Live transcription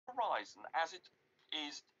horizon as it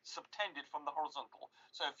is subtended from the horizontal.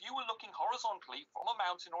 So if you were looking horizontally from a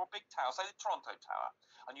mountain or a big tower, say the Toronto Tower,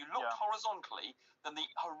 and you looked horizontally, then the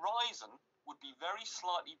horizon would be very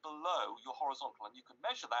slightly below your horizontal, and you could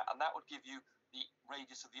measure that, and that would give you the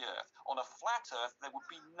radius of the Earth. On a flat Earth, there would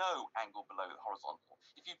be no angle below the horizontal.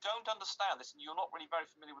 If you don't understand this, and you're not really very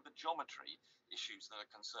familiar with the geometry issues that are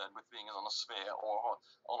concerned with being on a sphere or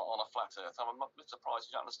on a flat Earth, I'm a bit surprised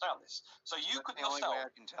you don't understand this. So you could yourself... That's the only way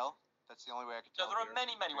I can tell? That's the only way I can tell? There are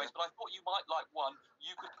many ways, but I thought you might like one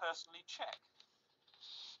you could personally check.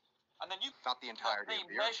 And then you not the entirety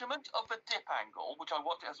the measurement of the dip angle, which as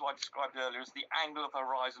I described earlier, is the angle of the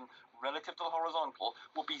horizon relative to the horizontal,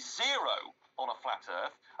 will be 0 on a flat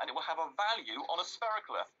Earth, and it will have a value on a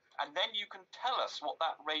spherical Earth. And then you can tell us what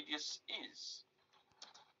that radius is.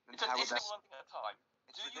 It's one thing at a time.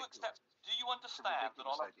 Do you understand that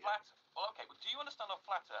on a flat? Well, okay. But do you understand on a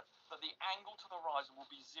flat Earth that the angle to the horizon will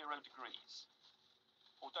be 0 degrees?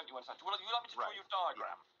 Or don't you understand? Would you like me to draw you a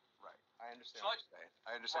diagram? Yeah. Right. I understand what you're saying.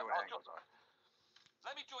 I understand what angles are.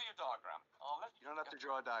 Let me draw you a diagram. You don't have to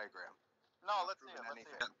draw a diagram. No, let's see it.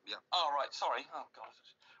 Yeah. Oh, right. Sorry. Oh, God.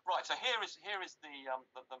 Right. So here is the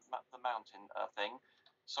mountain thing.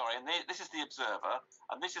 Sorry, and this is the observer,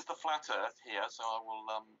 and this is the flat Earth here. So I will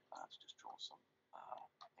let's just draw some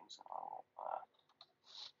things. And I will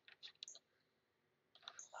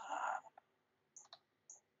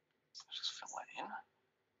let's just fill that in.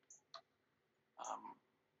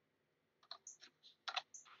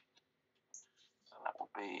 So that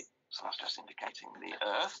will be, so that's just indicating the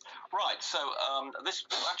Earth. Right, so this,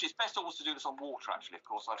 actually it's best always to do this on water, actually, of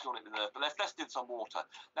course. I've drawn it with Earth, but let's do this on water.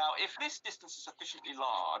 Now, if this distance is sufficiently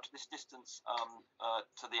large, this distance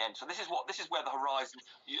to the end, so this is where the horizon,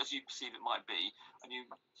 as you perceive it, might be, and you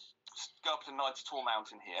go up to a nice tall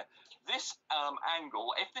mountain here. This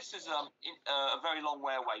angle, if this is a very long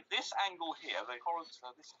way away, this angle here,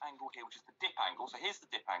 this angle here, which is the dip angle, so here's the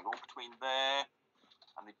dip angle between there,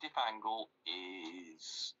 and the dip angle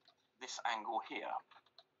is this angle here.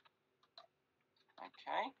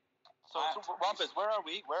 Okay. So Rumpus, where are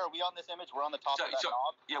we? Where are we on this image? We're on the top of that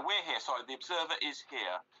knob? Yeah, we're here. Sorry, the observer is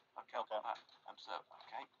here. Okay. Observer.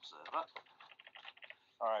 Okay, observer.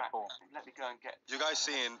 All right, cool. Let me go and get... You guys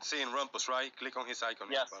seeing Rumpus, right? Click on his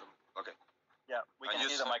icon. Yes. Okay. Yeah, we can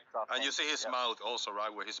see the Microsoft. And you see his mouth also,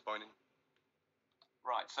 right, where he's pointing?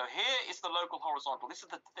 Right, so here is the local horizontal. This is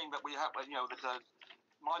the thing that we have, the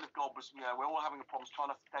mind of God was, we're all having a problem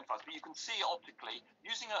trying to identify this. But you can see optically,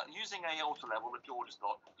 using a auto level that George has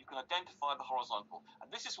got, you can identify the horizontal.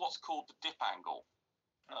 And this is what's called the dip angle.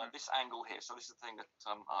 This angle here. So this is the thing that,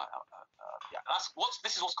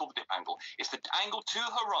 this is what's called the dip angle. It's the angle to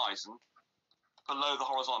horizon below the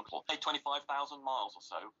horizontal, say 25,000 miles or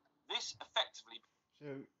so. This effectively...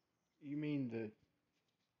 So, you mean the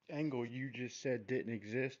angle you just said didn't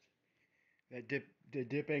exist? The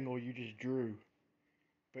dip angle you just drew,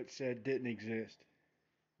 but said didn't exist.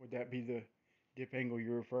 Would that be the dip angle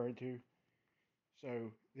you're referring to?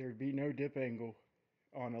 So, there'd be no dip angle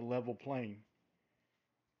on a level plane.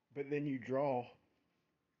 But then you draw,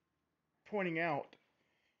 pointing out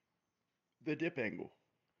the dip angle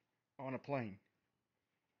on a plane.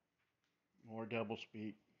 More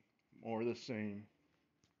doublespeak, more the same.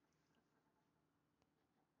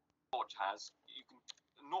 George has,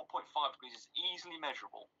 0.5 degrees is easily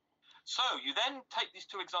measurable. So you then take these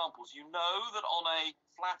two examples. You know that on a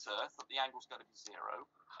flat Earth that the angle's going to be 0,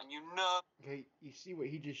 and you know... Okay, you see what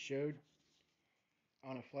he just showed?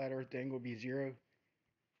 On a flat Earth, the angle would be 0.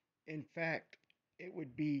 In fact, it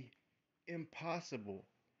would be impossible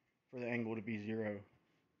for the angle to be 0.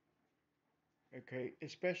 Okay,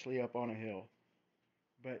 especially up on a hill.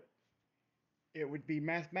 But it would be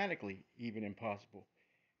mathematically even impossible.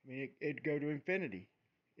 I mean, it'd go to infinity.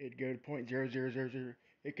 It'd go to 0.0000.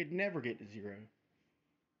 It could never get to 0.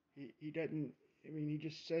 He doesn't, I mean, he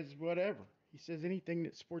just says whatever. He says anything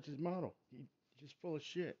that supports his model. He's just full of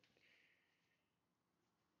shit.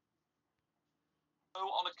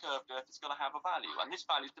 On a curved Earth, it's going to have a value, and this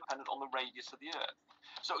value is dependent on the radius of the Earth.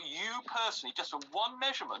 So you personally, just from one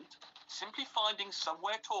measurement, simply finding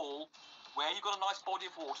somewhere tall where you've got a nice body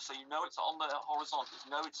of water, so you know it's on the horizontal, you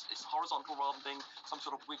know it's horizontal rather than being some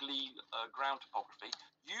sort of wiggly ground topography,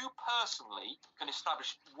 you personally can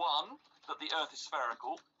establish, 1, that the Earth is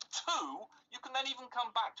spherical, 2, you can then even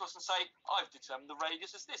come back to us and say, I've determined the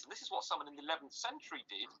radius is this. And this is what someone in the 11th century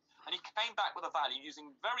did. And he came back with a value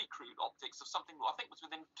using very crude optics of something that I think was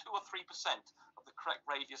within 2 or 3% of the correct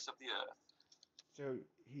radius of the Earth. So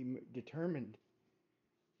he determined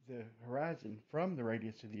the horizon from the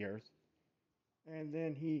radius of the Earth. And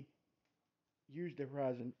then he used the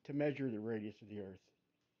horizon to measure the radius of the Earth.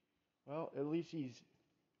 Well, at least he's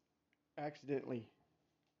accidentally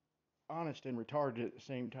honest and retarded at the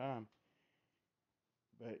same time.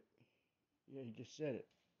 But yeah, he just said it.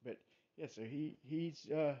 But yeah, so he's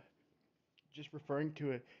just referring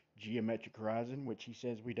to a geometric horizon, which he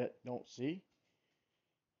says we don't see.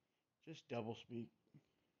 Just double speak,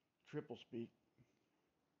 triple speak,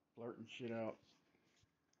 blurting shit out.